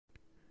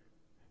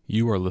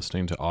You are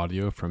listening to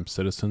audio from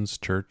Citizens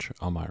Church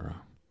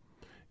Elmira.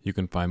 You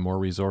can find more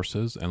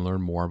resources and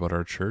learn more about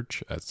our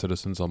church at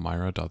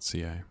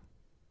citizenselmira.ca.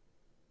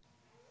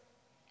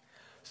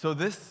 So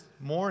this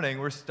morning,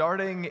 we're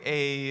starting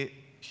a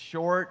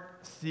short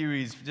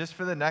series just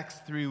for the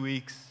next 3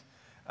 weeks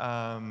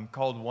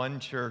called One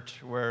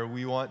Church, where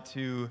we want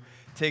to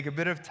take a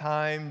bit of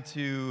time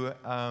to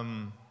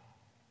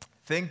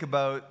think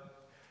about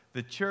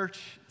the church,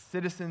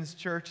 Citizens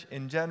Church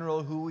in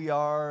general, who we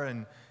are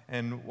and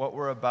what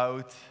we're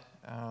about.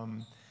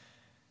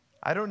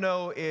 I don't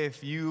know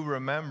if you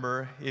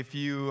remember, if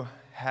you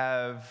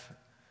have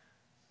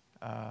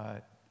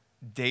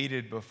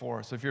dated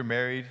before. So if you're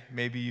married,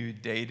 maybe you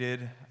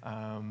dated,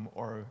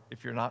 or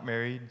if you're not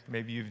married,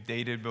 maybe you've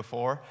dated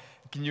before.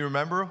 Can you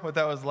remember what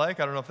that was like?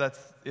 I don't know if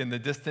that's in the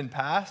distant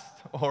past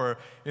or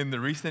in the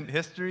recent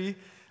history.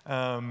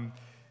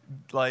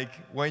 Like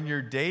when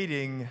you're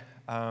dating,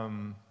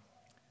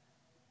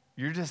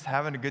 you're just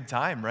having a good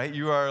time, right?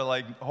 You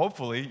are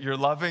hopefully, you're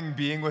loving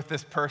being with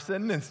this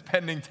person and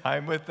spending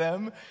time with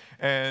them.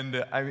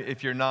 And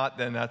if you're not,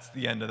 then that's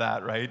the end of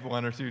that, right?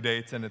 1 or 2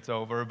 dates and it's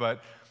over.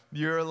 But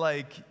you're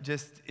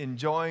just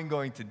enjoying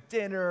going to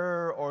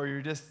dinner, or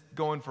you're just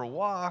going for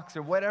walks,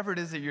 or whatever it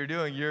is that you're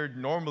doing.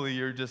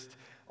 You're just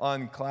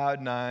on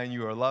cloud nine.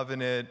 You are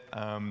loving it.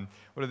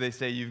 What do they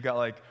say? You've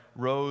got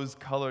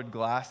rose-colored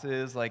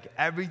glasses.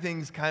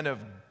 Everything's kind of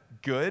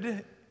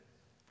good.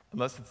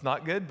 Unless it's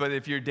not good, but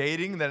if you're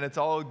dating, then it's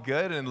all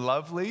good and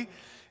lovely.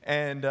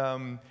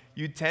 And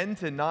you tend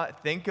to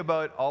not think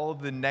about all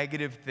of the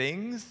negative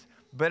things,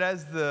 but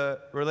as the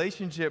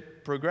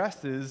relationship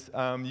progresses,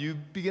 you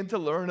begin to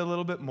learn a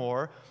little bit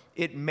more.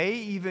 It may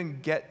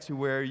even get to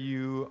where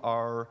you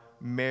are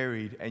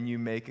married and you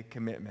make a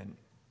commitment.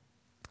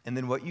 And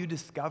then what you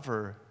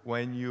discover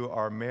when you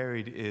are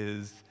married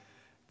is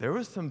there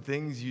were some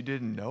things you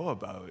didn't know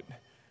about.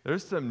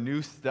 There's some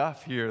new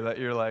stuff here that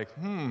you're like,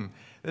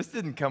 this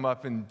didn't come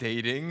up in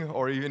dating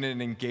or even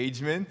in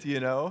engagement,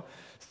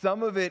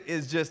 Some of it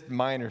is just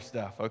minor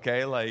stuff,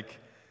 okay? Like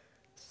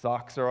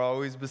socks are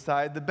always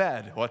beside the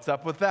bed. What's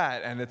up with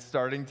that? And it's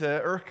starting to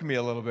irk me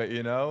a little bit,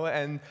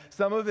 And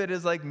some of it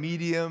is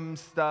medium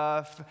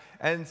stuff.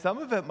 And some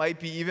of it might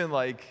be even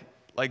like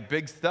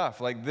big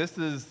stuff. This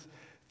is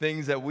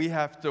things that we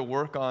have to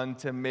work on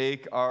to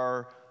make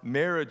our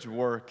marriage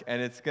work,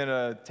 and it's going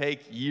to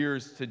take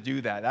years to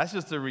do that. That's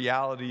just the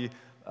reality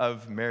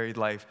of married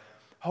life.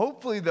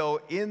 Hopefully,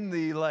 though, in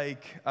the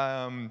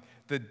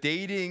the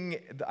dating,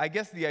 I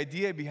guess the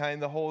idea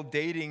behind the whole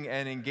dating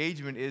and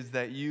engagement is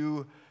that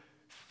you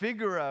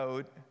figure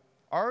out,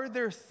 are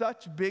there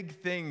such big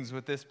things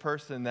with this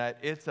person that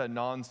it's a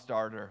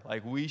non-starter?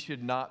 We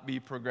should not be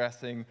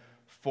progressing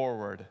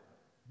forward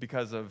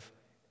because of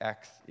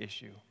X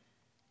issue.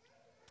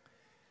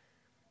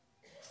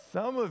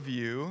 Some of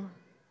you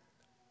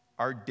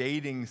are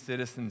dating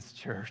Citizens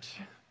Church.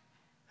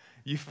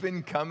 You've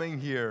been coming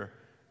here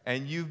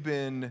and you've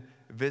been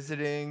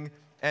visiting,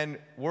 and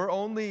we're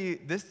only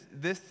this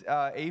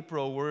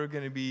April we're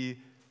going to be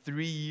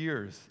 3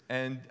 years.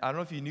 And I don't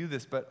know if you knew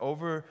this, but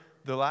over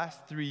the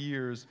last 3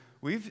 years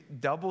we've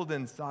doubled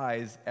in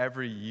size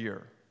every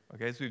year.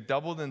 Okay, so we've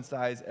doubled in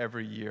size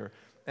every year,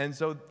 and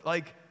so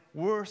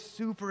we're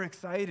super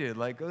excited.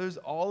 There's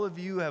all of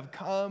you have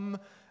come.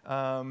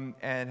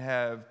 And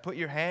have put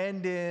your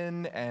hand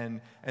in,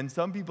 and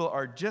some people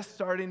are just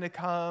starting to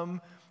come.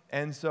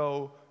 And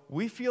so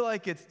we feel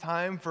like it's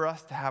time for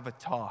us to have a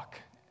talk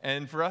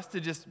and for us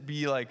to just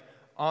be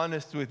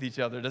honest with each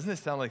other. Doesn't it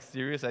sound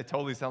serious? I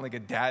totally sound like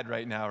a dad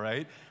right now,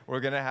 right? We're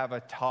going to have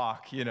a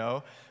talk,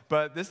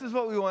 But this is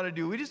what we want to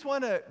do. We just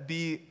want to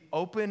be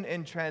open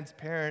and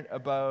transparent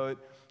about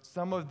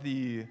some of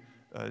the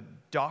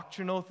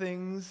doctrinal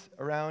things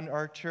around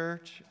our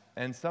church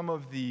and some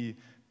of the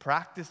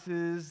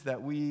practices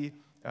that we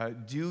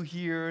do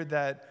here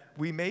that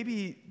we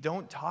maybe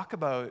don't talk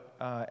about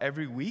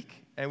every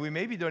week, and we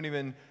maybe don't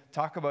even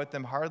talk about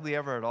them hardly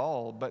ever at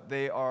all, but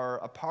they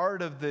are a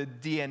part of the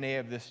DNA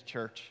of this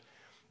church.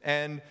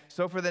 And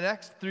so for the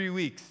next 3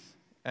 weeks,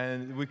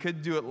 and we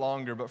could do it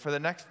longer, but for the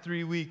next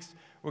 3 weeks,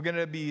 we're going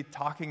to be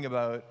talking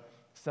about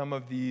some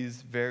of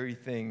these very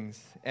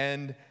things.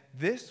 And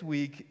this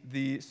week,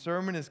 the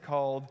sermon is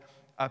called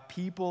A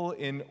People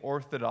in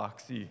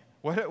Orthodoxy.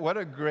 What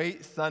a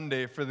great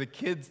Sunday for the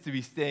kids to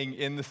be staying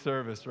in the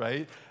service,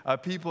 right?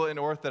 People in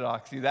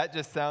Orthodoxy. That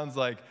just sounds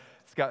like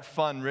it's got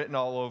fun written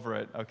all over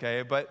it,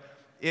 okay? But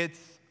it's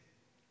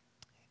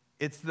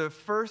the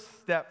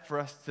first step for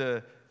us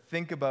to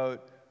think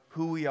about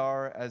who we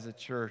are as a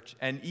church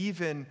and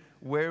even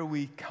where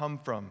we come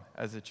from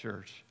as a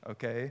church,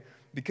 okay?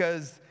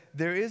 Because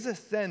there is a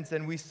sense,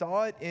 and we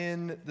saw it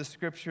in the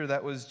scripture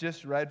that was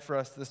just read for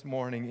us this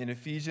morning in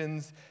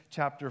Ephesians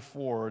chapter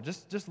 4.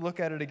 Just look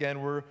at it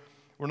again. We're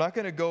not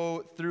going to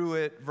go through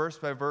it verse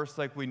by verse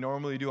like we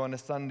normally do on a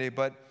Sunday,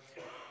 but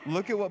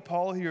look at what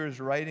Paul here is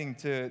writing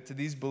to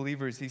these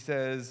believers. He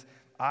says,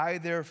 I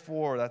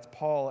therefore, that's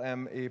Paul,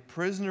 am a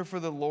prisoner for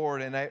the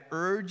Lord, and I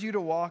urge you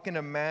to walk in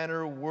a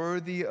manner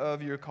worthy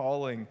of your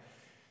calling,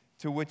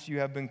 to which you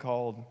have been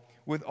called,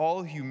 with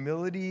all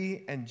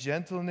humility and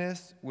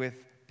gentleness,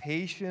 with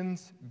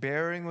patience,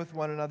 bearing with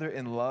one another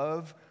in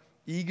love,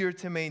 eager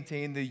to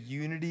maintain the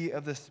unity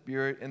of the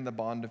Spirit in the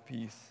bond of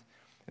peace.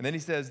 And then he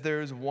says,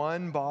 there is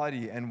one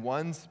body and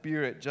one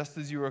Spirit, just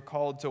as you are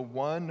called to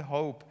one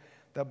hope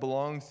that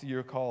belongs to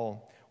your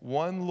call.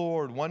 One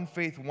Lord, one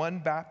faith, one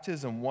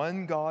baptism,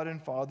 one God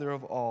and Father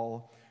of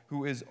all,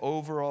 who is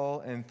over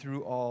all and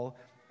through all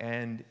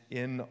and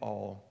in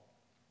all.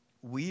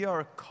 We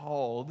are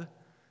called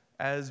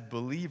as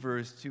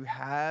believers to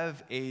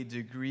have a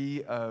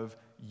degree of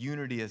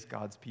unity as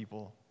God's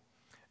people.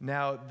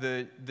 Now,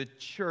 the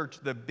church,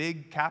 the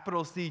big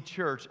capital C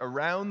church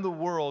around the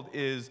world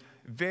is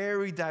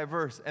very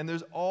diverse, and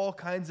there's all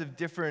kinds of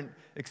different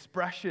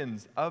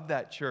expressions of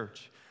that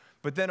church.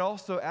 But then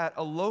also at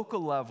a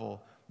local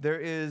level, there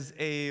is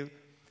a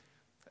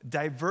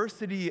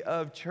diversity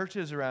of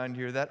churches around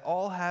here that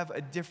all have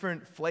a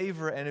different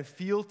flavor and a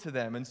feel to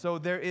them. And so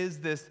there is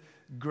this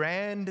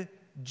grand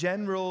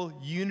general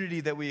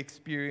unity that we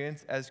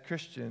experience as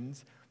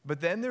Christians, but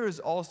then there is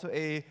also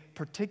a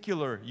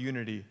particular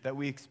unity that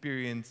we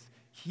experience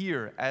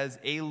here as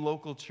a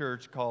local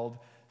church called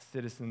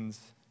Citizens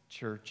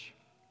Church.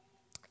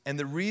 And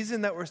the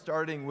reason that we're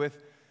starting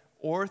with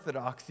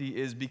orthodoxy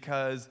is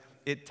because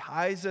it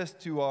ties us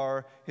to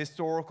our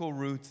historical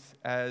roots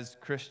as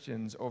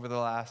Christians over the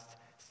last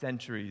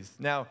centuries.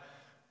 Now,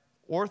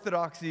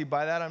 orthodoxy,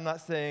 by that I'm not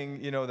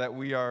saying, that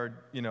we are,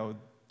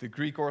 the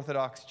Greek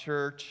Orthodox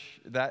Church,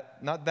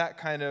 not that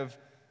kind of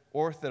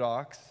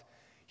orthodox.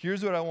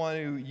 Here's what I want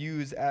to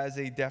use as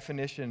a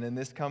definition, and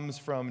this comes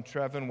from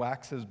Trevin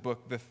Wax's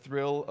book, The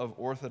Thrill of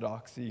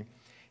Orthodoxy.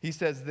 He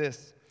says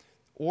this: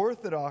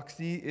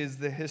 orthodoxy is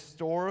the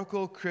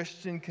historical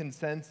Christian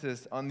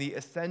consensus on the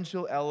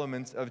essential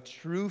elements of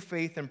true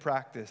faith and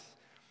practice,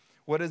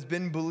 what has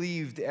been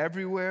believed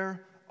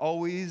everywhere,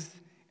 always,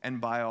 and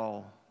by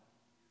all.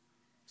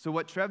 So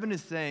what Trevin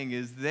is saying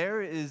is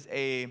there's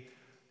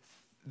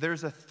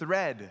a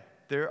thread.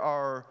 There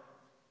are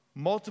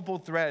multiple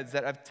threads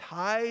that have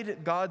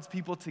tied God's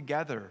people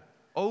together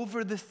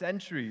over the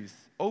centuries,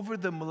 over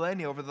the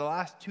millennia, over the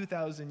last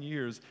 2,000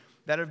 years,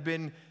 that have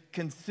been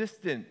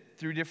consistent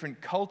through different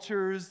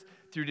cultures,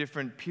 through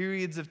different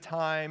periods of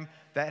time,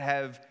 that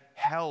have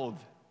held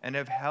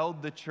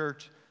the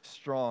church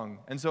strong.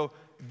 And so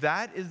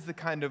that is the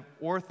kind of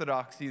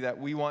orthodoxy that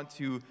we want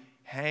to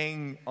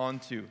hang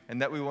onto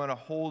and that we want to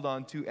hold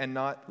onto and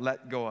not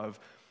let go of.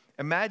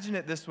 Imagine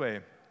it this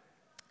way: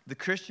 the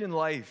Christian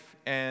life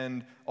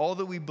and all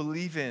that we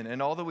believe in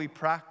and all that we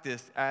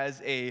practice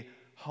as a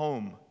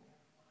home.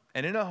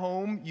 And in a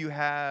home, you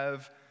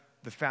have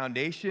the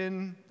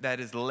foundation that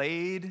is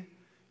laid.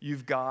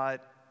 You've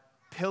got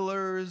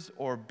pillars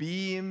or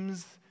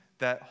beams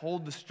that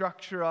hold the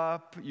structure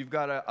up. You've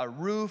got a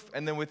roof,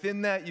 and then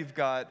within that, you've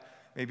got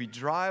maybe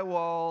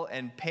drywall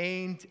and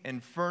paint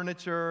and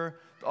furniture,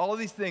 all of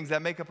these things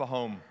that make up a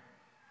home.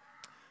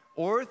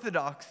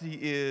 Orthodoxy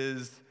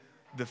is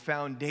the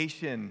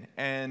foundation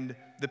and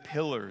the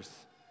pillars,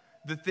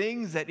 the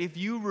things that if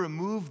you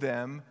remove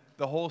them,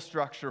 the whole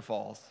structure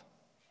falls.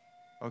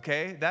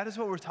 Okay? That is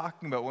what we're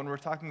talking about when we're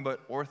talking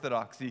about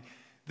orthodoxy,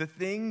 the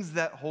things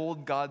that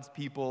hold God's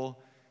people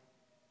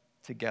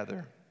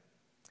together.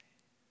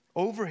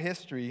 Over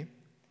history,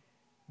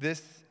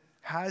 this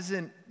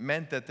hasn't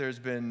meant that there's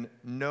been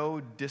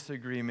no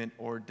disagreement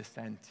or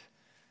dissent.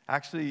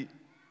 Actually,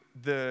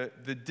 the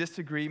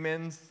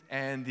disagreements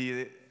and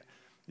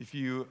if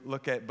you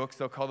look at books,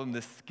 they'll call them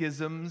the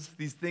schisms,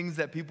 these things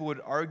that people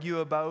would argue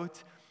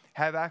about,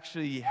 have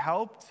actually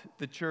helped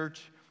the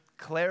church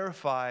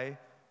clarify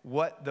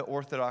what the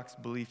Orthodox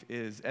belief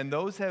is. And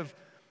those have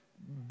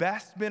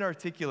best been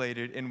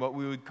articulated in what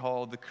we would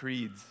call the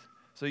creeds.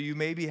 So you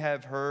maybe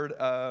have heard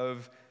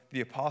of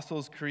the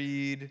Apostles'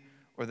 Creed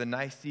or the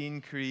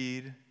Nicene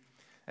Creed.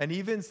 And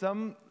even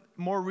some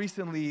more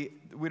recently,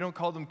 we don't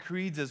call them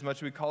creeds as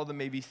much, we call them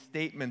maybe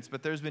statements,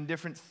 but there's been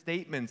different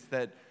statements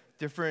that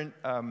different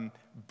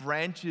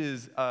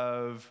branches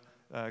of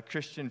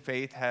Christian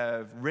faith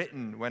have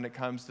written when it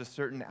comes to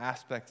certain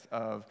aspects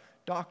of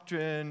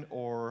doctrine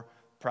or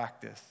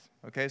practice.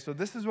 Okay, so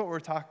this is what we're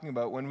talking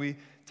about when we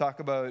talk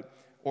about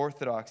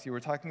orthodoxy. We're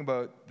talking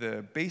about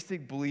the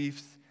basic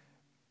beliefs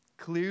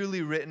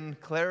clearly written,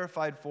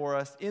 clarified for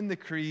us in the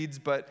creeds,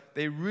 but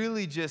they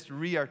really just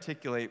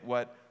re-articulate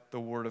what the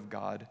Word of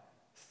God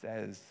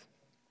says.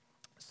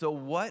 So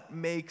what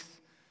makes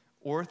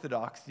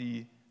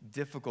orthodoxy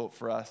difficult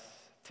for us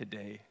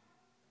today?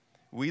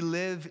 We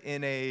live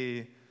in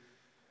a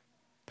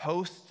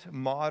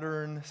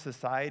postmodern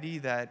society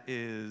that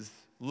is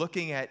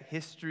looking at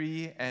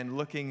history and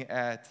looking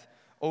at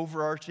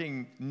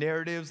overarching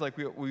narratives like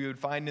we would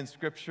find in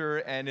Scripture,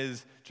 and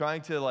is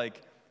trying to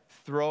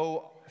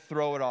throw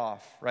it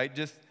off, right?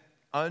 Just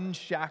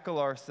unshackle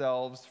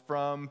ourselves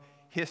from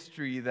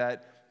history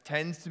that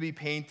tends to be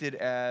painted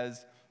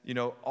as,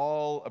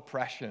 all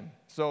oppression.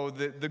 So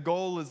the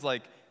goal is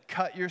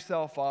cut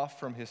yourself off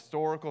from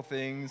historical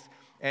things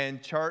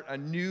and chart a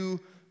new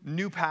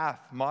new path,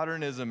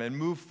 modernism, and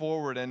move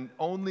forward, and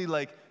only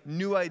like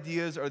new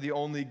ideas are the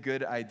only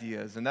good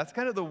ideas. And that's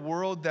kind of the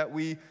world that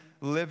we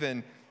live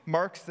in.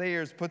 Mark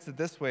Sayers puts it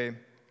this way.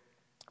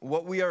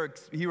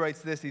 He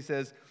writes this, he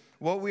says,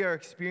 what we are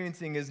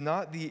experiencing is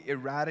not the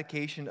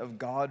eradication of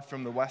God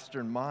from the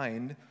Western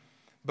mind,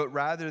 but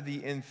rather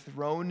the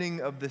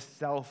enthroning of the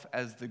self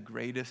as the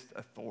greatest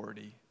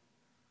authority.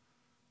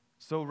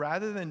 So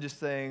rather than just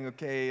saying,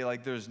 okay,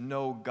 like there's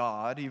no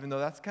God, even though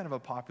that's kind of a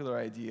popular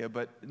idea,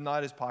 but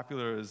not as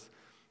popular as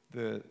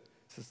the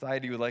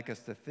society would like us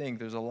to think.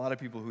 There's a lot of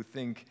people who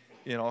think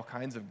in all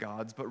kinds of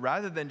gods. But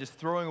rather than just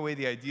throwing away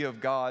the idea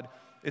of God,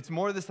 it's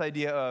more this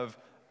idea of,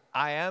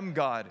 I am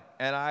God,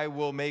 and I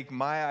will make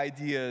my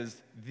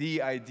ideas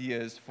the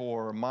ideas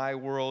for my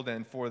world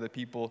and for the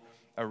people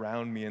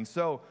around me. And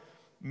so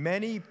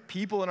many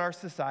people in our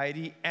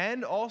society,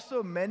 and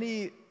also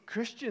many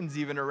Christians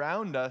even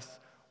around us,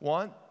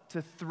 want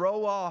to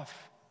throw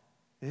off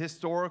the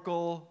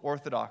historical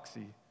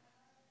orthodoxy,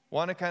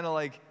 want to kind of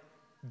like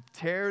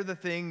tear the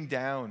thing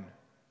down.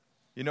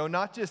 You know,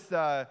 not just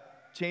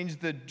change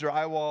the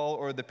drywall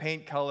or the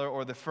paint color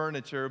or the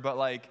furniture, but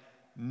like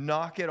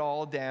knock it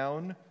all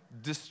down,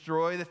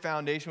 destroy the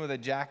foundation with a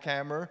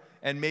jackhammer,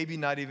 and maybe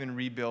not even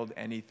rebuild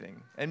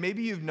anything. And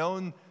maybe you've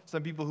known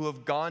some people who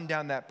have gone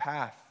down that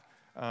path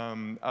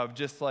of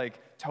just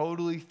like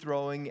totally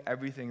throwing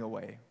everything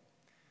away.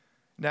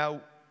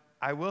 Now,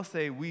 I will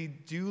say we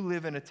do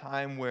live in a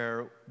time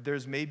where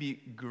there's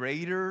maybe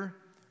greater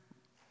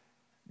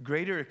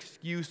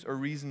excuse or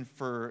reason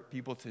for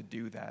people to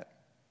do that.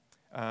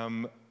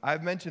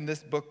 I've mentioned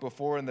this book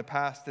before in the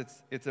past.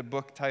 It's a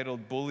book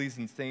titled Bullies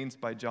and Saints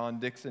by John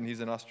Dickson.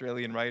 He's an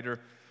Australian writer,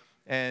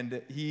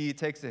 and he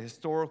takes a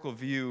historical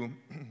view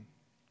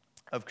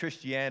of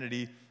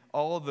Christianity,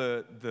 all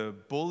the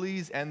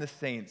bullies and the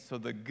saints, so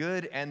the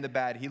good and the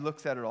bad. He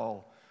looks at it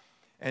all.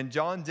 And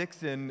John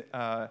Dickson,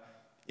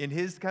 in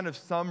his kind of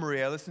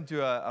summary, I listened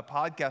to a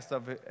podcast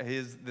of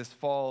his this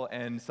fall,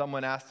 and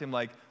someone asked him,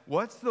 like,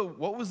 what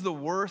was the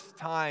worst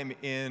time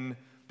in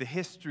the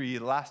history,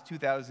 the last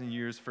 2,000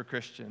 years for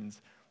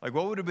Christians? Like,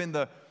 what would have been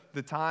the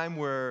time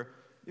where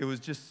it was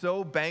just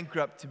so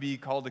bankrupt to be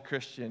called a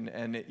Christian,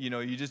 and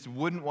you just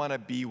wouldn't want to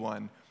be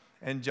one?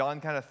 And John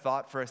kind of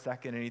thought for a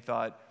second, and he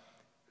thought,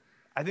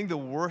 I think the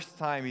worst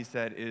time, he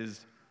said,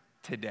 is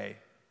today.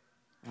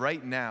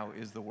 Right now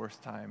is the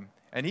worst time.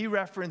 And he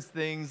referenced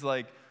things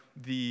like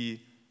the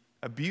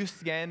abuse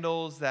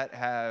scandals that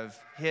have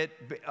hit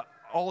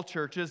all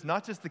churches,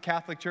 not just the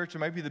Catholic Church. It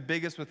might be the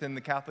biggest within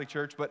the Catholic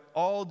Church, but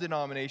all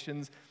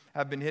denominations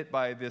have been hit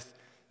by this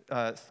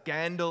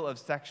scandal of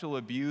sexual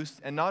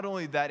abuse. And not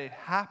only that it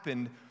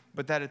happened,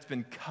 but that it's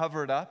been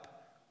covered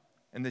up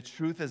and the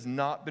truth has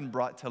not been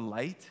brought to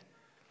light.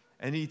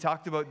 And he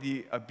talked about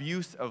the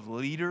abuse of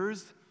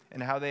leaders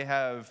and how they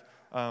have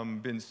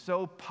been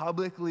so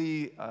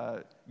publicly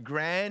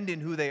grand in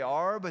who they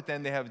are, but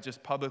then they have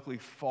just publicly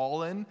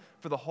fallen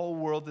for the whole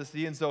world to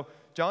see. And so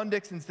John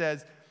Dickson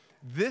says,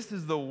 this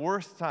is the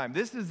worst time.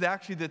 This is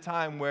actually the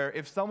time where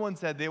if someone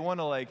said they want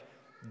to like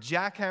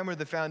jackhammer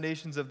the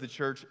foundations of the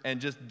church and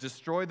just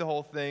destroy the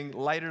whole thing,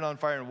 light it on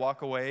fire and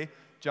walk away,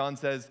 John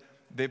says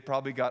they've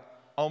probably got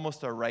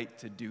almost a right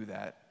to do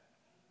that.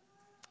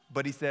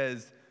 But he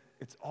says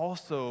it's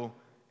also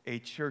a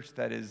church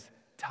that is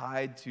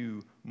tied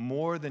to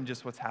more than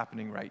just what's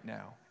happening right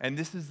now. And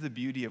this is the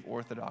beauty of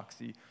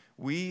orthodoxy.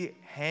 We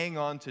hang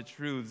on to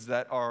truths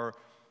that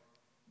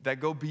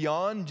go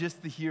beyond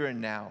just the here and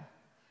now.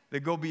 They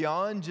go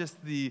beyond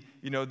just the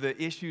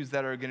issues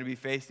that are going to be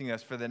facing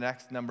us for the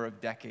next number of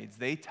decades.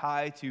 They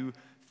tie to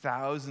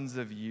thousands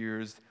of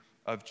years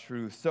of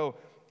truth. So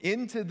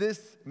into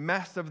this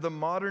mess of the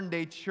modern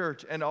day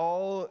church and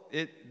all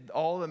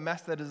the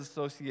mess that is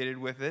associated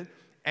with it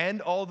and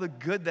all the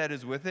good that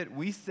is with it,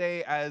 we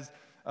say as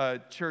a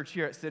church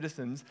here at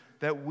Citizens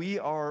that we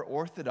are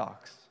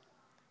orthodox.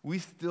 We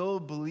still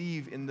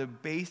believe in the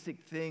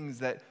basic things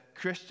that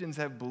Christians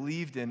have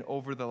believed in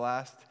over the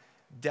last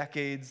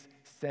decades,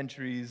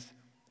 centuries,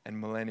 and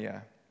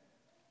millennia.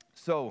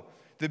 So,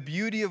 the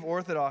beauty of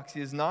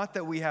orthodoxy is not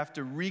that we have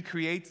to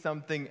recreate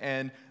something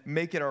and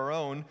make it our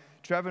own.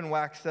 Trevin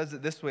Wax says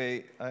it this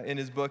way in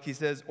his book. He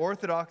says,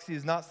 orthodoxy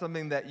is not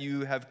something that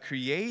you have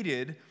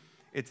created,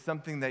 it's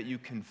something that you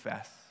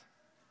confess.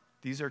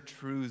 These are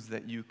truths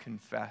that you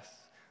confess,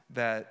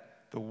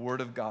 that the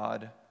Word of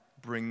God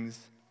brings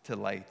to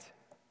light.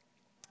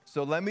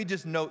 So let me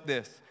just note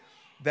this,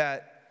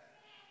 that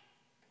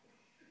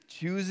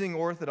choosing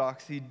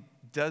orthodoxy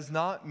does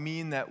not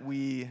mean that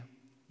we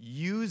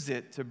use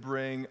it to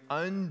bring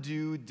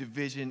undue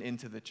division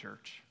into the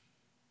church,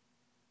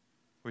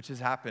 which has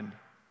happened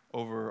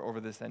over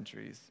the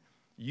centuries.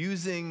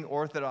 Using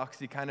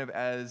orthodoxy kind of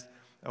as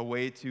a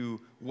way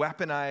to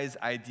weaponize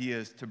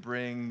ideas to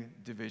bring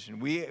division.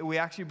 We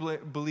actually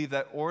believe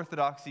that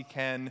orthodoxy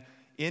can,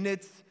 in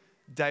its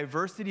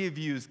diversity of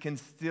views, can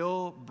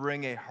still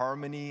bring a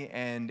harmony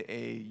and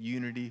a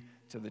unity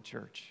to the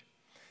church.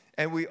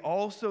 And we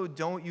also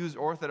don't use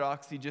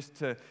orthodoxy just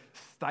to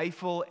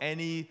stifle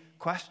any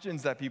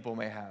questions that people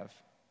may have.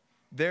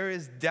 there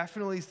is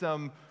definitely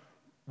some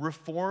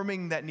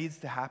reforming that needs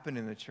to happen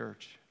in the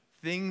church.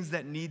 Things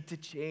that need to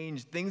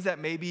change, things that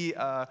maybe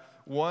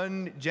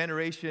one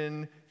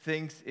generation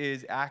thinks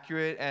is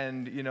accurate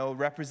and,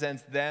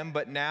 represents them,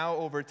 but now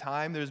over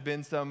time there's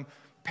been some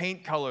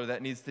paint color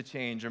that needs to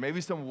change, or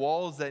maybe some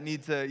walls that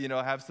need to,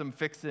 have some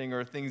fixing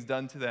or things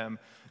done to them.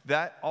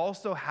 That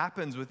also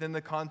happens within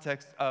the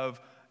context of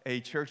a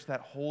church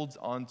that holds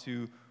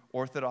onto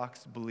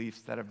orthodox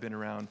beliefs that have been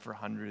around for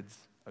hundreds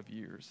of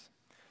years.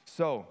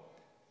 So,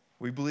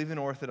 we believe in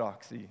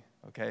orthodoxy,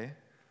 okay?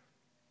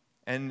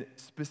 And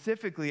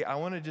specifically, I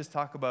want to just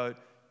talk about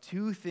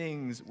two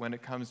things when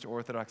it comes to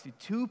orthodoxy.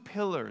 Two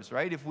pillars,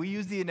 right? If we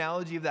use the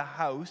analogy of the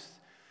house,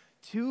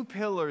 two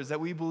pillars that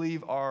we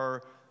believe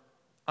are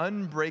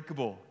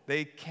unbreakable.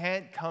 They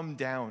can't come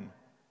down.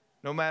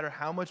 No matter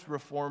how much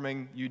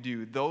reforming you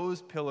do,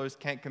 those pillars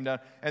can't come down.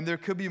 And there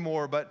could be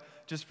more, but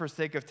just for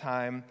sake of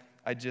time,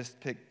 I just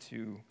picked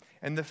two.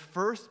 And the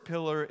first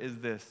pillar is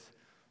this: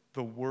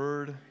 the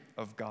Word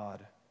of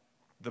God,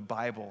 the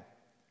Bible.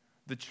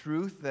 The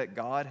truth that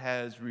God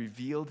has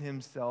revealed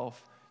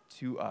himself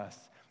to us.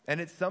 And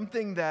it's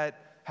something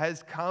that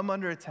has come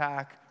under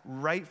attack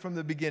right from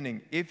the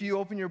beginning. If you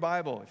open your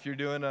Bible, if you're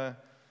doing a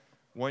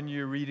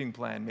one-year reading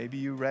plan, maybe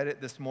you read it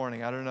this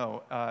morning, I don't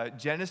know.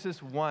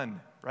 Genesis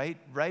 1, right?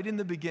 Right in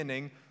the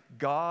beginning,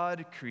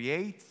 God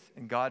creates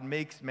and God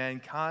makes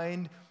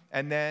mankind.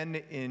 And then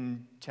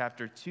in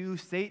chapter 2,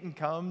 Satan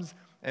comes.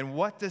 And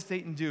what does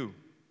Satan do?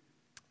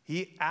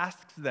 He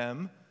asks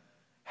them,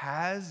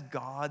 has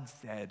God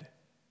said?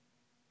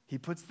 He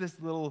puts this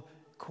little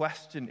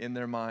question in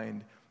their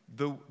mind.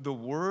 The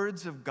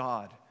words of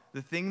God,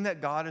 the thing that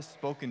God has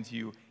spoken to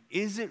you,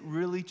 is it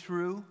really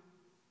true?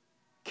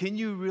 Can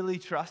you really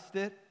trust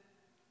it?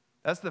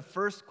 That's the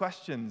first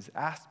questions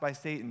asked by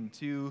Satan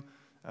to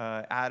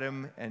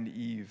Adam and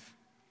Eve.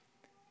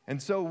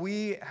 And so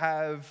we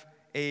have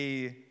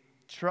a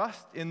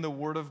trust in the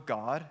Word of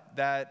God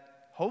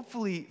that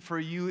hopefully for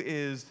you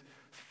is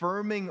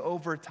firming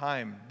over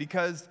time,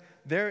 because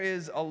there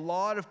is a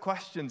lot of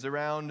questions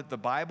around the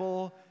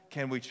Bible.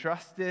 Can we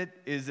trust it?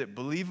 Is it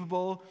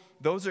believable?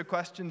 Those are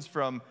questions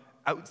from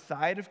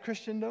outside of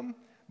Christendom,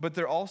 but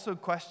they're also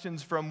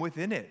questions from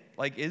within it.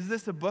 Like, is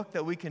this a book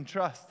that we can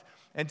trust?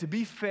 And to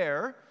be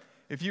fair,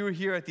 if you were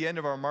here at the end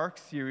of our Mark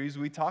series,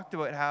 we talked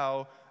about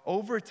how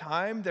over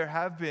time there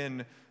have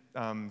been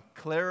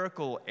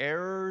clerical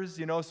errors.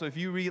 So if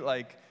you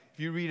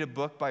read a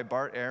book by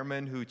Bart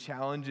Ehrman who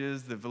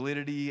challenges the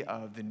validity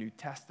of the New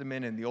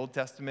Testament and the Old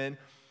Testament,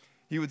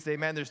 he would say,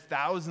 man, there's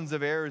thousands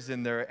of errors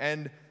in there.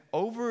 And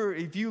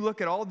if you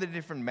look at all the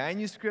different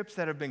manuscripts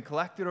that have been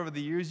collected over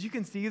the years, you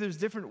can see there's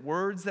different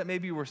words that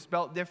maybe were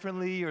spelt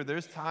differently, or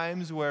there's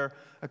times where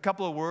a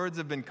couple of words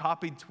have been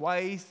copied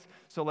twice.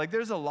 So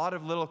there's a lot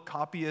of little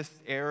copyist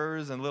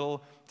errors and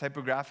little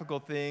typographical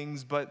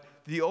things, but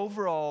the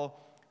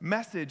overall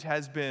message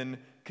has been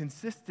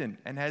consistent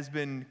and has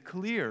been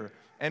clear.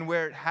 And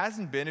where it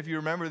hasn't been, if you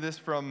remember this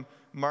from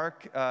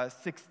Mark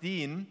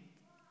 16,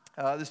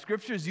 the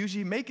scriptures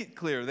usually make it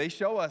clear. They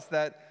show us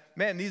that,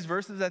 man, these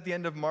verses at the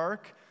end of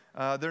Mark,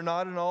 they're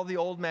not in all the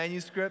old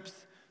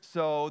manuscripts,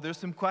 so there's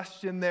some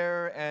question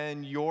there,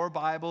 and your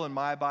Bible and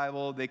my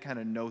Bible, they kind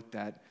of note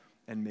that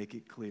and make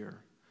it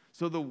clear.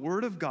 So the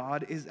Word of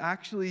God is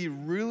actually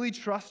really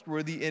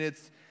trustworthy in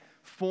its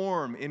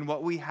form, in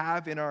what we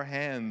have in our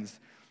hands.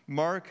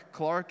 Mark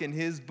Clark, in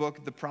his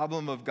book, The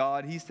Problem of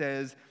God, he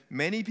says,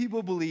 many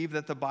people believe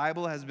that the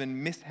Bible has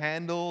been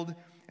mishandled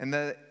and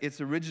that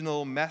its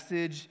original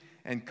message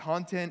and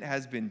content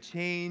has been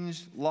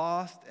changed,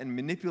 lost, and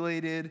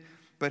manipulated.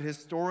 But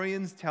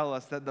historians tell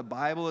us that the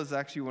Bible is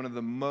actually one of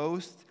the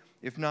most,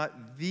 if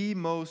not the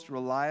most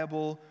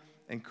reliable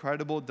and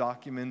credible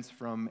documents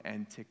from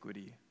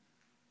antiquity.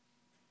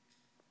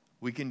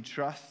 We can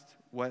trust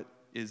what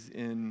is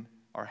in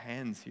our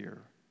hands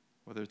here,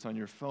 whether it's on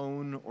your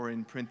phone or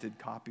in printed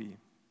copy.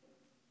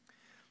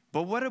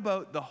 But what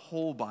about the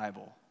whole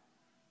Bible?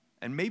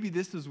 And maybe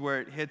this is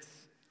where it hits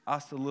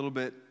us a little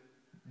bit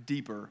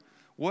deeper.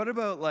 What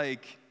about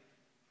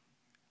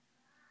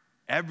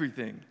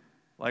everything?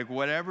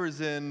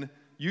 Whatever's in,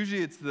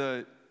 usually it's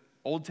the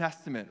Old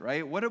Testament,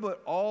 right? What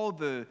about all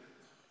the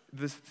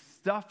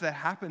stuff that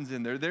happens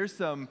in there? There's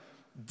some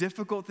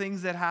difficult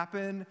things that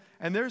happen,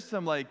 and there's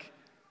some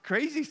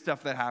crazy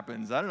stuff that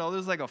happens. I don't know,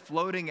 there's a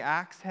floating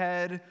axe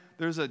head,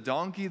 there's a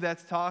donkey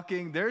that's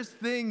talking, there's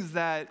things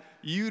that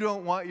you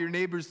don't want your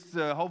neighbors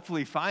to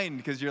hopefully find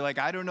because you're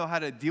I don't know how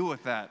to deal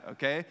with that,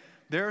 okay?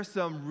 There are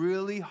some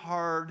really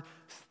hard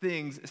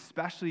things,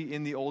 especially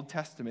in the Old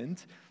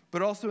Testament,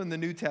 but also in the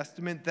New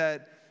Testament,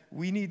 that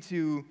we need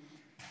to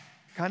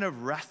kind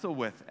of wrestle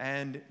with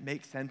and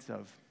make sense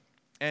of.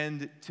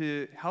 And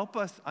to help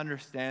us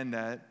understand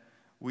that,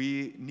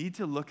 we need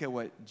to look at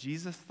what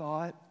Jesus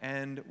thought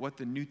and what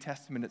the New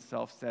Testament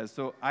itself says.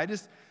 So I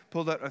just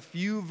pulled out a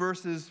few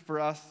verses for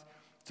us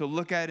to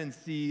look at and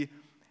see,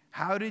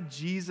 how did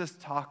Jesus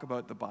talk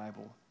about the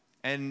Bible?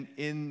 And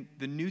in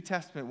the New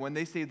Testament, when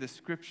they say the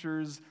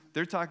scriptures,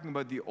 they're talking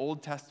about the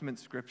Old Testament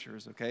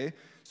scriptures, okay?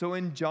 So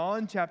in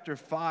John chapter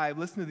 5,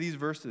 listen to these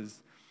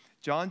verses.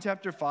 John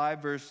chapter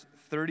 5, verse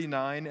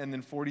 39 and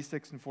then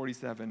 46 and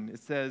 47.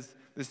 It says,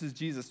 this is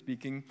Jesus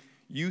speaking,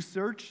 "You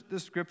search the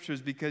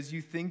scriptures because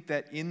you think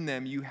that in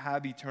them you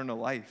have eternal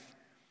life.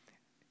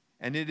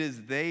 And it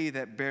is they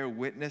that bear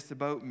witness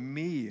about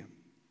me."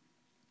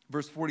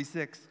 Verse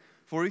 46,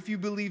 "For if you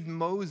believed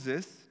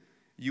Moses,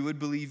 you would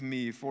believe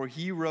me, for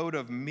he wrote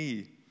of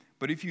me.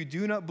 But if you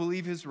do not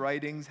believe his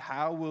writings,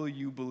 how will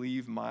you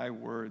believe my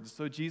words?"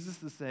 So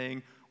Jesus is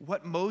saying,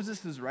 what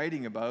Moses is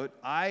writing about,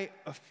 I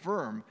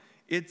affirm.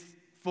 It's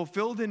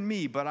fulfilled in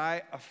me, but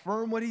I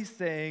affirm what he's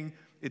saying.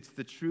 It's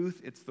the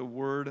truth. It's the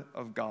word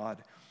of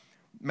God.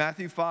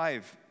 Matthew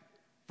 5,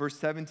 verse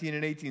 17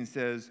 and 18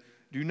 says,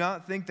 "Do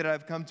not think that I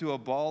have come to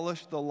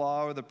abolish the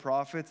law or the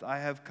prophets. I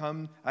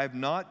have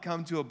not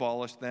come to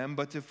abolish them,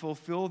 but to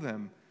fulfill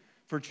them.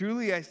 For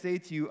truly I say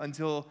to you,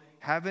 until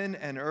heaven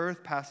and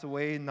earth pass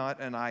away,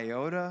 not an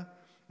iota,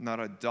 not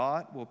a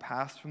dot will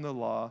pass from the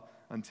law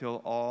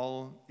until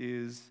all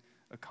is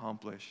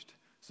accomplished."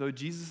 So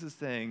Jesus is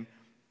saying,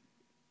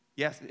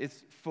 yes,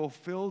 it's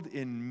fulfilled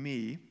in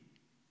me.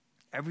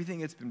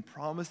 Everything it's been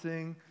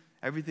promising,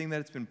 everything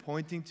that it's been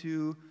pointing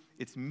to,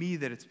 it's me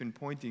that it's been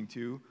pointing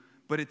to,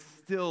 but it's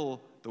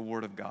still the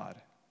Word of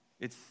God.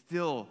 It's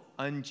still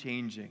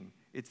unchanging.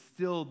 It's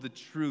still the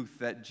truth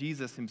that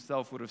Jesus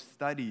himself would have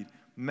studied,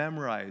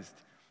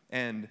 memorized,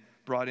 and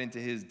brought into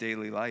his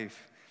daily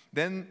life.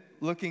 Then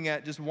looking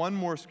at just one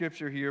more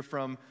scripture here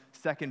from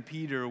 2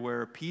 Peter,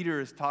 where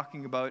Peter is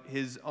talking about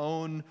his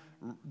own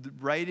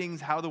writings,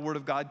 how the Word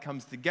of God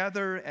comes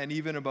together, and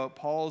even about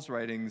Paul's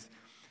writings.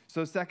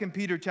 So 2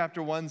 Peter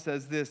chapter 1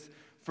 says this,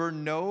 "For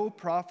no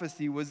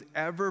prophecy was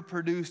ever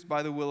produced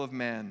by the will of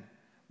man,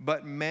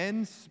 but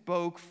men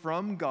spoke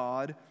from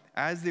God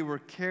as they were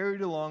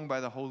carried along by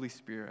the Holy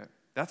Spirit."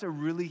 That's a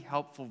really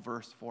helpful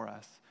verse for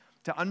us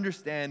to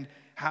understand,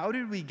 how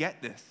did we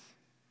get this?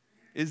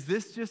 Is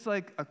this just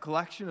like a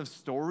collection of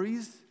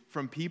stories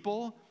from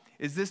people?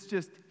 Is this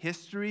just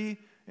history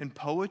and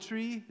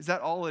poetry? Is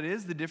that all it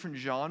is, the different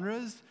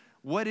genres?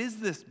 What is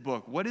this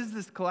book? What is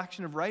this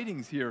collection of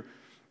writings here?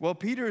 Well,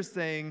 Peter is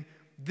saying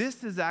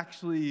this is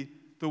actually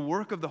the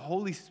work of the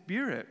Holy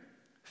Spirit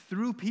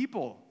through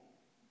people.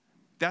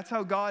 That's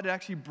how God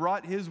actually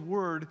brought his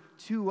word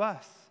to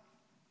us.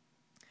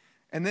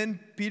 And then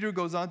Peter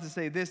goes on to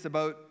say this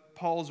about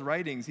Paul's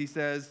writings. He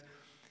says,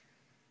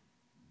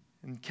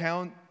 "And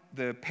count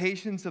the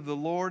patience of the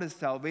Lord as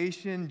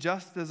salvation,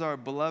 just as our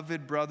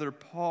beloved brother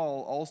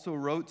Paul also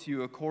wrote to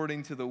you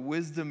according to the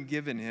wisdom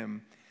given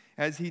him,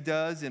 as he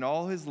does in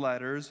all his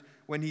letters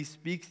when he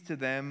speaks to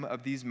them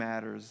of these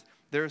matters.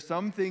 There are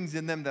some things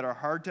in them that are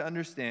hard to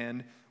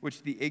understand,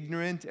 which the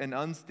ignorant and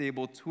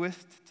unstable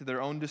twist to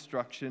their own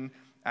destruction,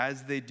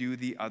 as they do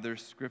the other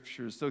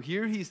scriptures." So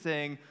here he's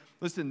saying,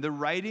 listen, the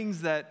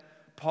writings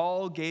that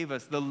Paul gave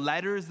us, the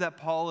letters that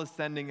Paul is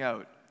sending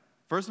out,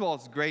 first of all,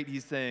 it's great.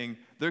 He's saying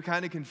they're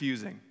kind of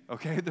confusing,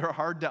 okay? They're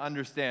hard to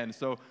understand.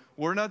 So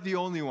we're not the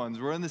only ones.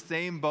 We're in the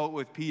same boat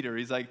with Peter.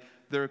 He's like,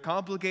 they're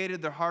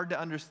complicated, they're hard to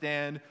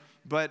understand,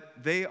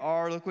 but they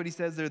are, look what he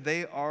says there,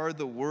 they are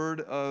the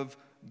word of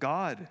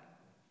God.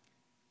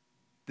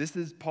 This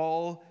is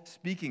Paul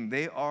speaking.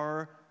 They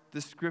are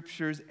the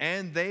scriptures,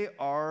 and they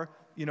are,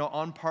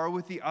 on par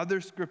with the other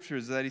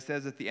scriptures that he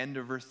says at the end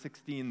of verse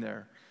 16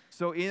 there.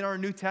 So in our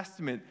New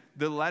Testament,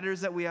 the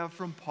letters that we have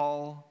from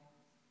Paul,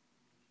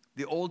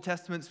 the Old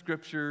Testament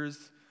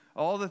scriptures,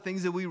 all the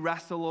things that we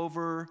wrestle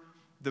over,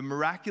 the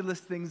miraculous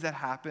things that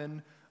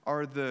happen,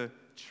 are the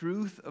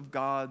truth of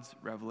God's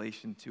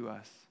revelation to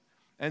us.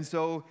 And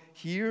so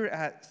here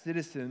at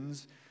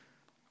Citizens,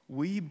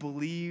 we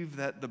believe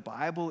that the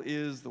Bible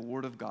is the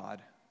Word of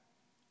God.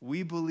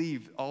 We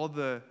believe all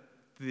the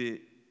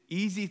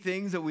easy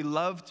things that we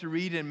love to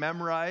read and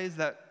memorize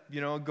that,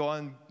 go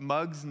on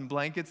mugs and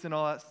blankets and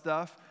all that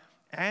stuff,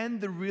 and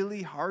the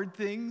really hard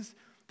things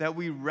that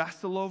we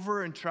wrestle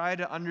over and try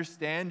to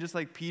understand, just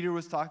like Peter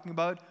was talking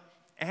about,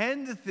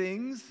 and the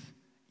things,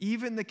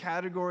 even the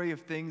category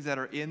of things that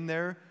are in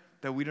there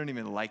that we don't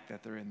even like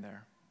that they're in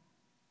there.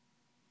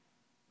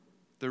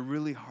 They're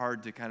really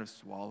hard to kind of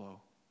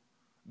swallow.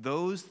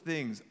 Those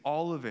things,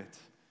 all of it,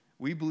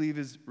 we believe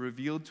is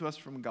revealed to us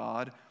from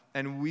God,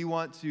 and we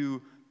want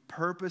to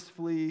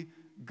purposefully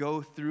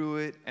go through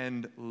it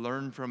and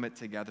learn from it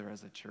together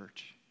as a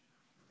church.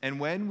 And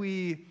when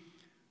we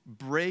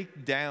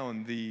break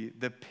down the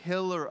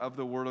pillar of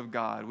the Word of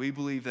God, we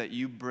believe that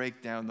you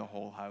break down the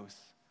whole house.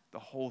 The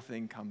whole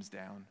thing comes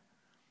down.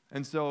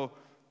 And so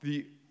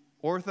the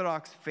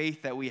Orthodox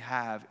faith that we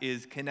have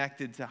is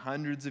connected to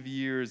hundreds of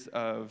years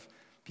of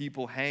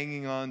people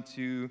hanging on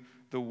to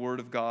the Word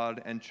of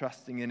God and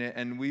trusting in it.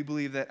 And we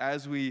believe that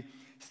as we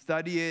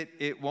study it,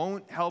 it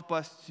won't help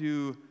us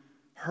to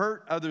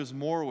hurt others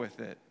more with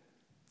it.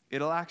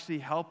 It'll actually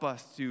help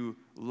us to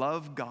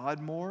love God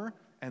more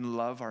and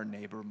love our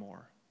neighbor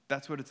more.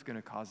 That's what it's going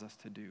to cause us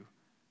to do.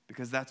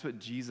 because that's what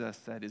Jesus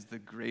said is the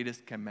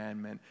greatest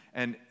commandment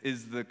and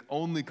is the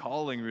only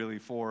calling really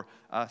for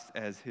us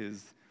as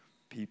his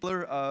people.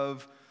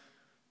 Of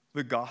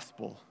the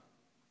gospel.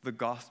 The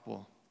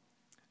gospel.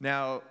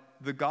 Now,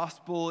 the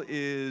gospel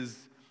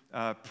is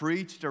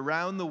preached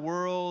around the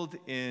world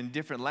in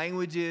different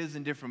languages,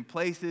 in different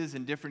places,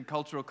 in different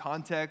cultural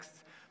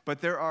contexts,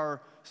 but there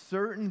are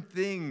certain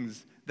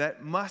things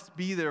that must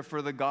be there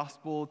for the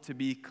gospel to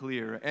be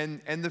clear.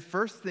 And the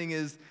first thing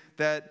is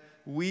that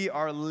we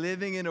are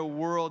living in a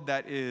world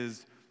that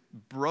is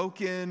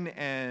broken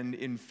and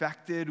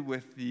infected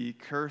with the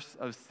curse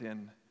of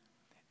sin.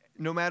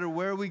 No matter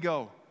where we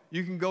go,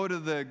 you can go to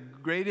the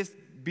greatest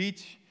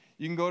beach,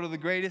 you can go to the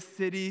greatest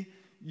city,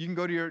 you can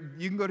go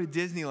to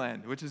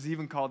Disneyland, which is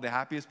even called the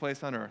happiest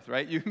place on earth,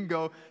 right? You can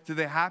go to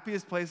the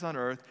happiest place on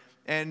earth,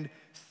 and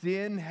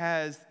sin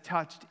has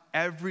touched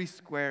every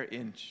square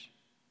inch.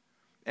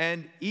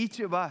 And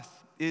each of us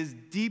is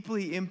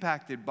deeply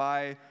impacted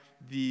by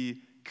the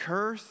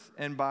curse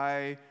and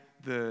by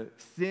the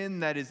sin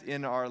that is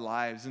in our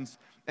lives.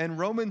 And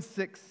Romans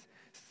 6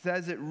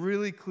 says it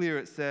really clear.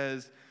 It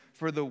says,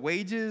 "For the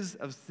wages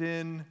of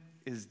sin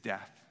is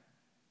death."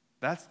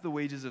 That's the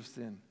wages of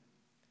sin.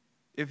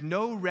 If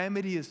no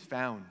remedy is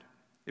found,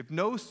 if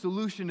no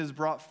solution is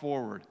brought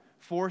forward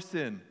for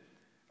sin,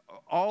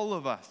 all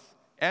of us,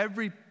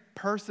 every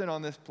person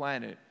on this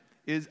planet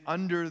is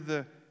under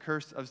the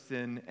curse of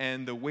sin,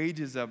 and the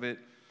wages of it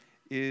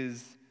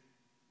is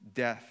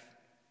death.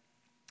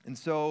 And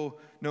so,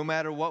 no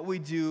matter what we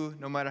do,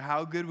 no matter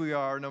how good we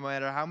are, no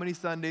matter how many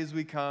Sundays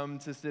we come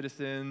to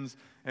Citizens,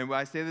 and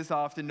I say this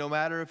often, no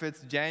matter if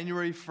it's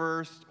January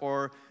 1st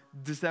or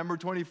December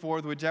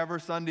 24th, whichever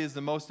Sunday is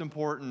the most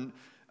important,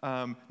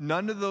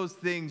 none of those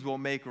things will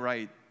make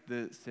right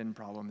the sin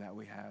problem that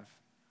we have.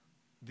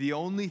 The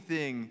only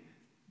thing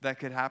that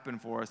could happen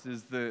for us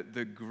is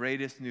the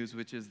greatest news,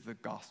 which is the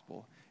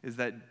gospel, is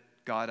that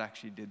God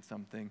actually did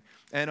something.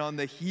 And on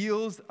the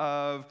heels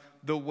of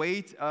the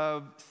weight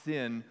of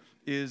sin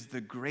is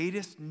the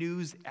greatest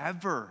news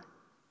ever.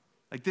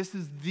 Like, this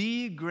is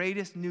the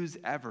greatest news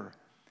ever,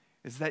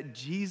 is that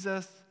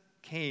Jesus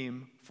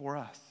came for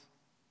us.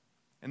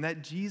 And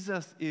that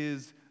Jesus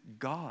is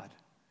God.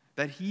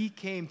 That he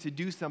came to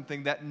do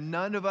something that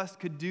none of us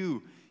could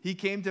do. He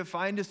came to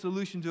find a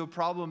solution to a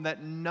problem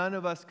that none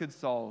of us could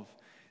solve.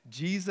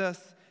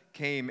 Jesus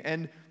came.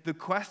 And the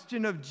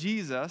question of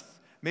Jesus,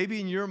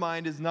 maybe in your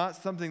mind, is not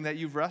something that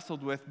you've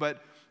wrestled with,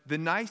 but the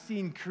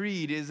Nicene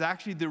Creed is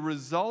actually the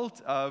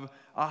result of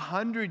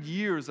 100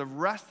 years of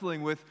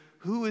wrestling with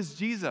who is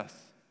Jesus?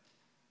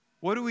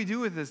 What do we do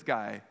with this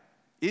guy?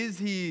 Is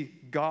he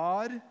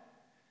God?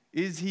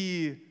 Is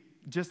he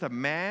just a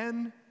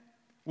man?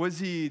 Was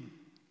he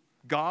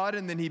God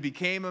and then he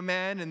became a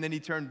man and then he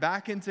turned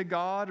back into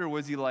God? Or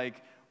was he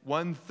like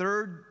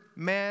 1/3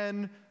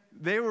 man?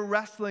 They were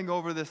wrestling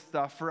over this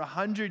stuff for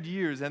 100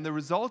 years, and the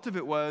result of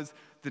it was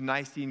the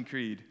Nicene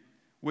Creed,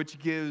 which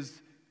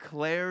gives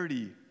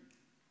clarity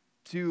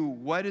to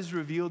what is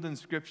revealed in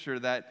Scripture,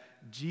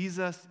 that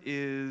Jesus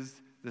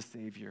is the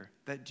Savior,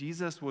 that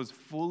Jesus was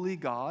fully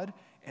God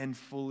and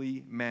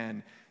fully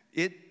man.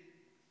 It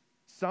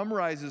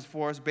summarizes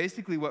for us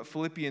basically what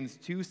Philippians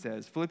 2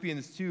 says.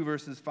 Philippians 2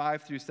 verses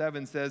 5 through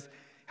 7 says,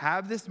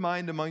 "Have this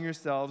mind among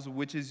yourselves,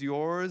 which is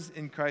yours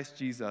in Christ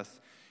Jesus,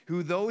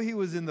 who though he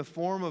was in the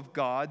form of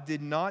God,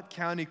 did not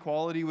count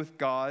equality with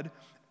God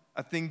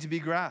a thing to be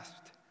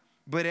grasped,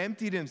 but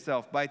emptied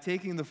himself by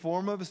taking the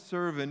form of a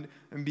servant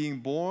and being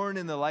born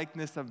in the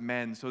likeness of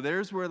men." So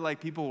there's where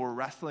people were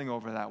wrestling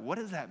over that. What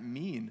does that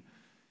mean?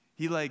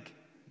 He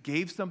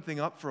gave something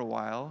up for a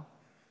while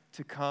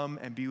to come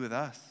and be with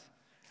us.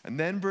 And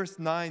then verse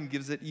 9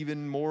 gives it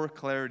even more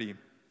clarity.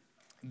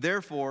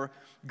 "Therefore,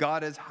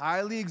 God has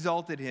highly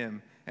exalted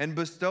him and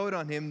bestowed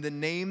on him the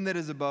name that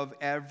is above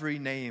every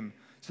name,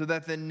 so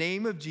that at the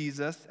name of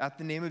Jesus,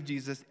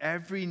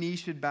 every knee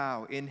should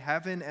bow in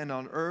heaven and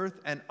on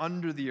earth and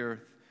under the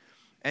earth,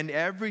 and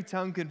every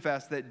tongue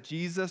confess that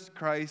Jesus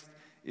Christ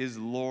is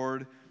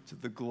Lord, to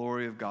the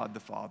glory of God the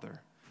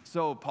Father."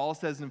 So Paul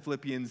says in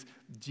Philippians,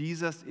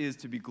 Jesus is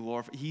to be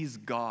glorified. He's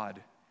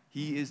God.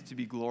 He is to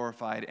be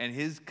glorified. And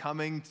his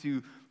coming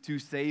to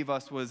save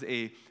us was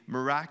a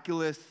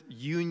miraculous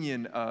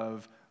union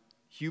of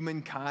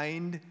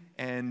humankind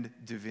and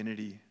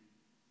divinity.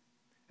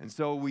 And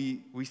so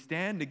we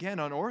stand again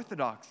on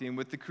orthodoxy and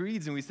with the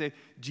creeds, and we say,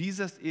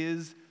 Jesus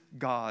is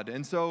God.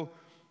 And so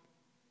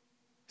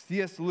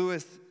C.S.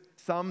 Lewis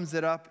sums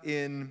it up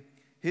in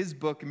his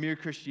book, Mere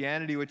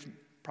Christianity, which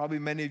probably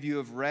many of you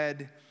have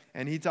read.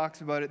 And he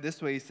talks about it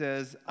this way. He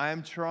says, "I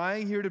am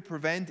trying here to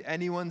prevent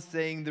anyone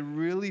saying the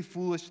really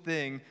foolish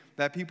thing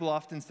that people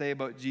often say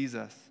about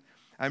Jesus.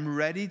 I'm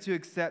ready to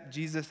accept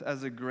Jesus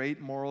as a great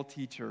moral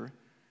teacher,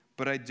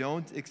 but I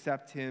don't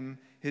accept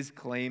his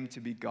claim to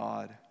be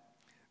God.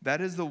 That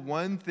is the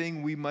one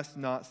thing we must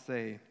not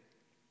say.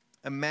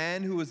 A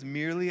man who was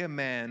merely a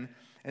man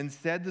and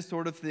said the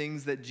sort of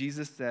things that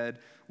Jesus said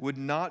would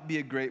not be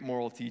a great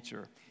moral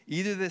teacher.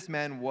 Either this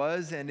man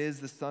was and is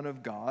the Son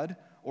of God,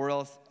 or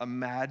else a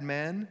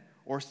madman,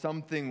 or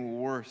something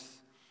worse.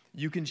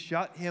 You can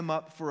shut him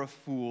up for a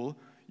fool.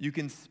 You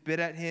can spit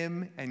at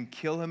him and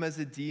kill him as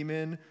a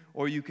demon,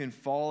 or you can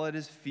fall at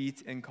his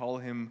feet and call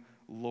him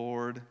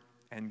Lord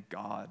and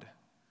God.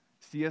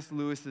 C.S.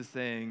 Lewis is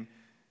saying,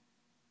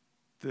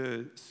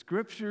 the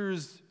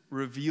scriptures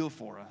reveal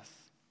for us,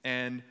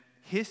 and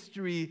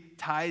history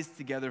ties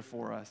together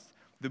for us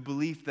the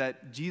belief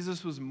that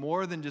Jesus was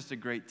more than just a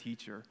great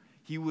teacher.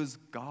 He was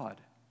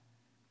God.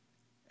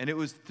 And it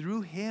was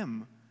through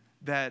him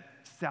that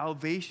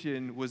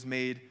salvation was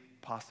made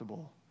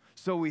possible.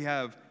 So we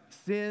have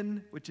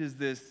sin, which is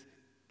this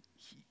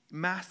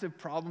massive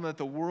problem that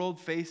the world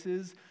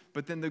faces,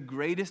 but then the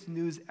greatest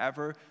news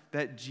ever,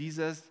 that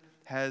Jesus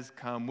has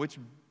come, which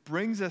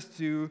brings us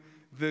to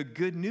the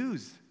good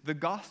news, the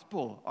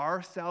gospel,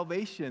 our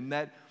salvation,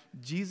 that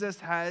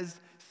Jesus has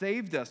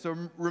saved us. So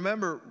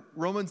remember,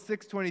 Romans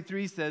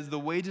 6:23 says the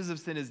wages of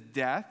sin is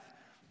death,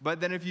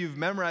 but then if you've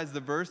memorized the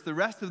verse, the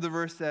rest of the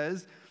verse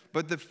says,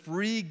 but the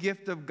free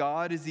gift of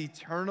God is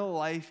eternal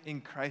life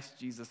in Christ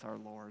Jesus our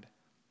Lord.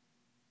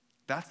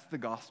 That's the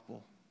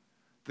gospel.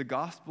 The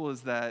gospel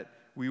is that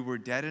we were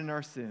dead in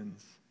our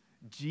sins.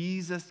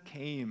 Jesus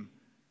came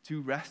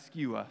to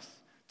rescue us,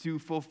 to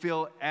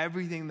fulfill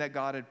everything that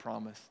God had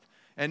promised.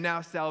 And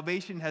now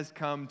salvation has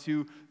come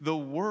to the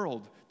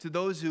world, to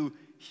those who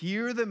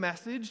hear the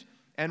message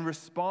and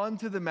respond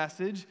to the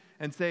message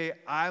and say,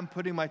 I'm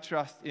putting my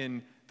trust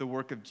in the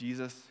work of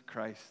Jesus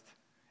Christ.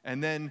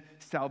 And then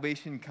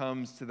salvation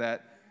comes to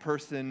that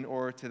person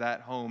or to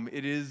that home.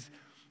 It is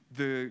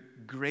the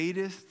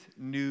greatest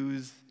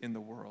news in the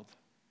world.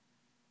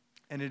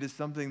 And it is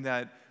something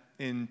that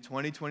in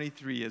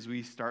 2023, as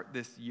we start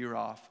this year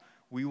off,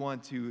 we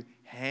want to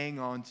hang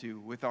on to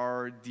with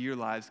our dear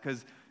lives,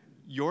 because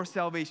your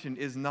salvation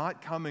is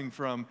not coming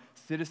from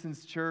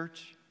Citizens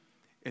Church.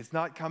 It's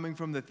not coming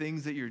from the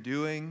things that you're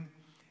doing.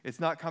 It's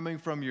not coming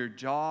from your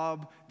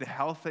job, the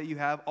health that you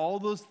have, all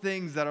those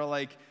things that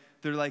are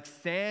they're like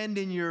sand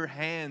in your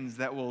hands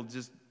that will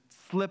just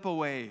slip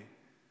away.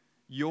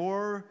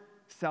 Your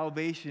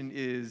salvation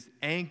is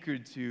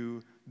anchored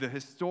to the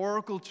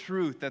historical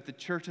truth that the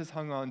church has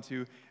hung on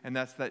to, and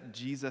that's that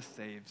Jesus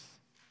saves.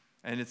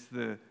 And it's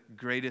the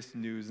greatest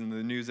news, and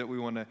the news that we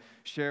want to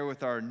share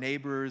with our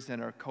neighbors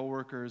and our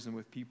coworkers and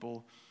with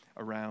people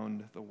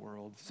around the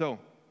world. So,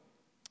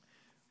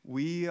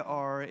 we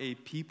are a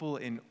people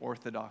in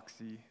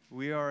orthodoxy.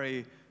 We are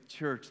a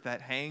church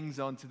that hangs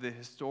on to the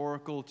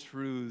historical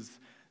truths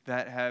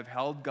that have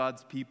held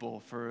God's people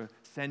for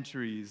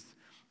centuries.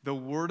 The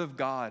Word of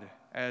God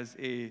as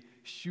a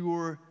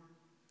sure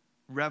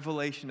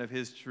revelation of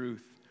His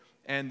truth,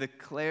 and the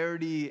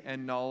clarity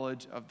and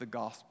knowledge of the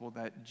gospel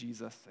that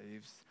Jesus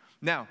saves.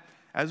 Now,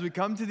 as we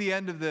come to the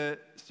end of the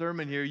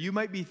sermon here, you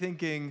might be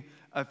thinking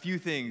a few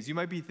things. You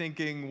might be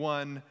thinking,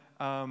 one,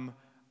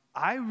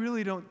 I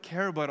really don't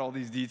care about all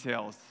these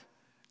details.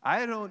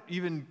 I don't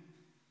even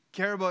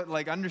care about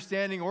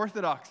understanding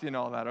orthodoxy and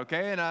all that,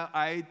 okay? And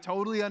I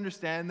totally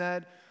understand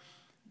that.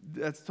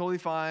 That's totally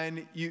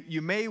fine.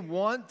 You may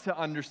want to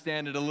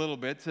understand it a little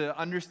bit, to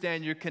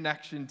understand your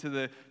connection to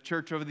the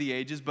church over the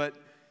ages, but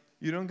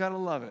you don't got to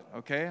love it,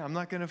 okay? I'm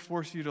not going to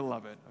force you to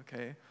love it,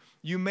 okay?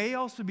 You may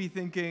also be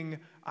thinking,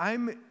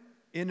 I'm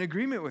in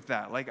agreement with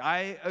that.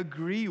 I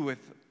agree with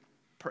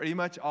pretty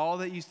much all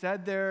that you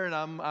said there, and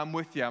I'm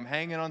with you. I'm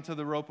hanging onto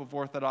the rope of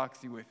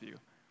orthodoxy with you.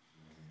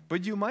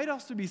 But you might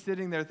also be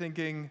sitting there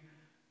thinking,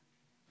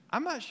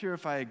 I'm not sure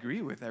if I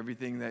agree with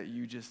everything that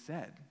you just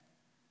said.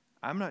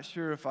 I'm not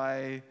sure if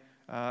I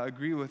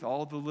agree with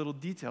all the little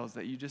details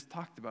that you just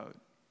talked about.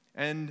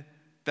 And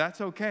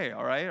that's okay,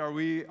 all right? Are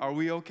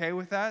we okay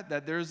with that?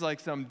 That there's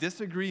some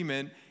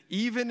disagreement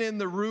even in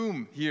the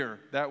room here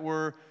that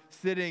we're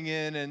sitting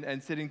in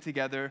and sitting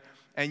together,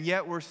 and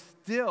yet we're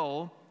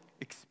still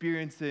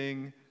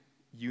experiencing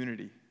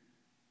unity.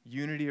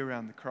 Unity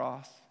around the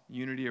cross,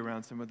 unity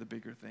around some of the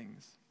bigger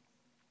things.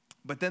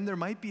 But then there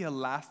might be a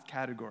last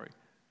category,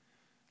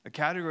 a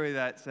category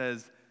that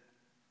says,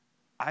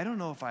 I don't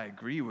know if I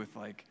agree with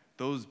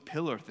those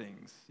pillar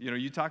things.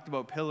 You talked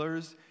about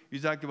pillars, you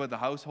talked about the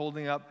house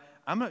holding up.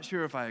 I'm not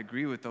sure if I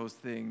agree with those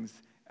things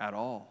at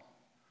all.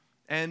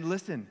 And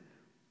listen,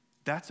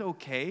 that's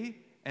okay,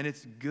 and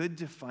it's good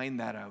to find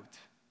that out,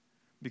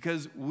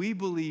 because we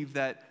believe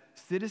that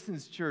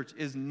Citizens Church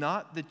is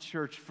not the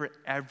church for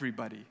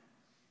everybody.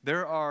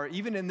 There are,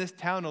 even in this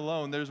town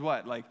alone, there's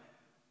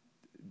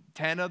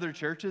 10 other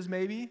churches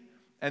maybe,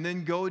 and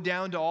then go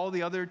down to all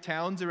the other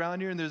towns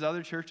around here, and there's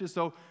other churches.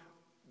 So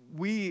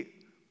we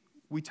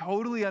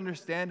totally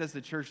understand as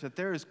the church that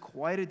there is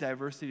quite a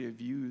diversity of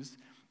views,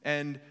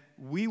 and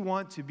we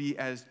want to be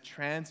as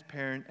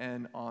transparent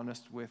and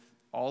honest with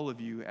all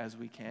of you as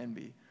we can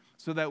be,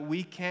 so that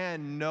we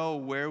can know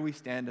where we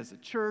stand as a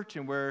church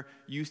and where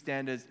you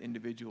stand as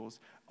individuals.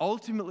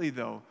 Ultimately,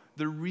 though,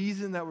 the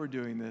reason that we're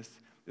doing this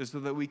is so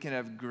that we can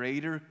have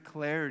greater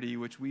clarity,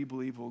 which we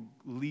believe will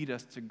lead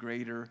us to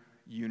greater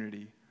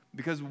unity.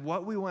 Because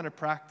what we want to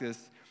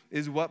practice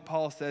is what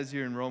Paul says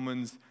here in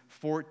Romans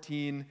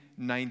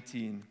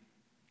 14:19.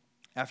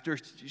 After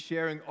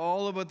sharing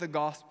all about the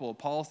gospel,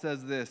 Paul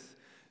says this,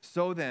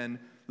 "So then,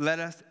 let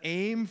us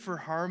aim for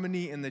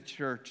harmony in the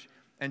church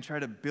and try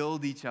to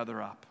build each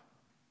other up."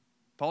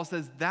 Paul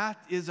says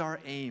that is our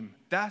aim.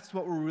 That's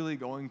what we're really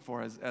going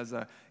for as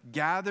a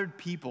gathered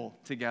people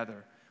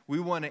together. We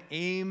want to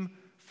aim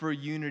for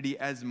unity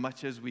as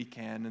much as we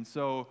can. And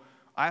so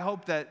I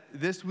hope that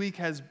this week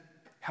has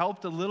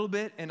helped a little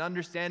bit in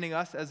understanding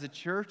us as a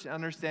church,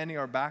 understanding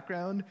our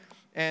background.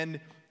 And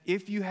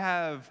if you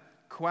have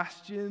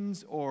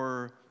questions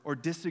or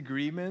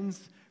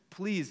disagreements,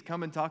 please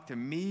come and talk to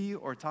me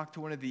or talk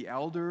to one of the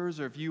elders,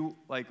 or if you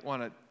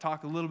want to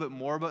talk a little bit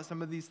more about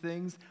some of these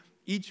things.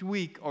 Each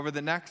week, over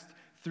the next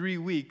 3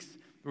 weeks,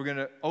 we're going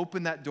to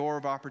open that door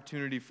of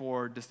opportunity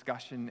for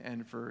discussion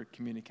and for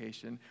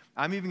communication.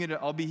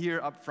 I'll be here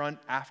up front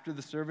after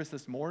the service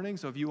this morning,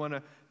 so if you want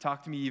to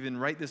talk to me even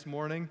right this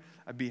morning,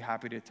 I'd be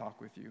happy to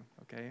talk with you,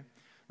 okay?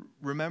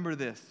 Remember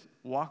this,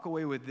 walk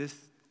away with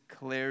this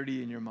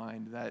clarity in your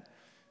mind that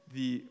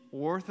the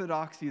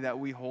orthodoxy that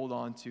we hold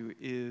on to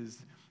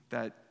is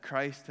that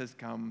Christ has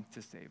come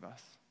to save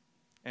us.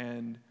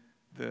 And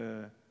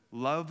the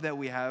love that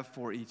we have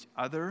for each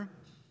other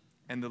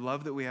and the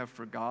love that we have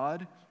for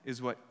God is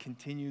what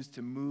continues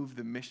to move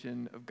the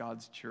mission of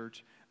God's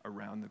church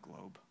around the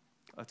globe.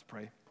 Let's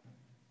pray.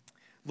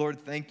 Lord,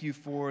 thank you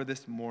for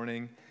this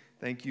morning.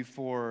 Thank you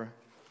for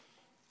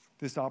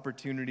this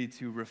opportunity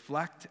to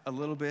reflect a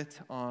little bit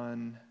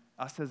on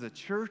us as a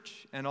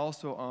church and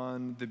also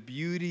on the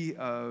beauty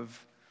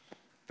of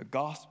the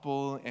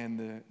gospel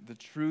and the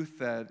truth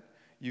that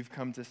you've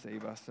come to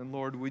save us. And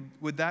Lord,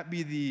 would that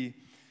be the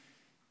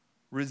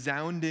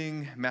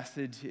resounding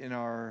message in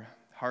our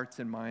hearts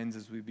and minds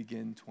as we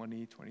begin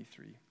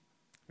 2023.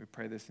 We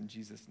pray this in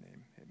Jesus'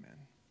 name. Amen.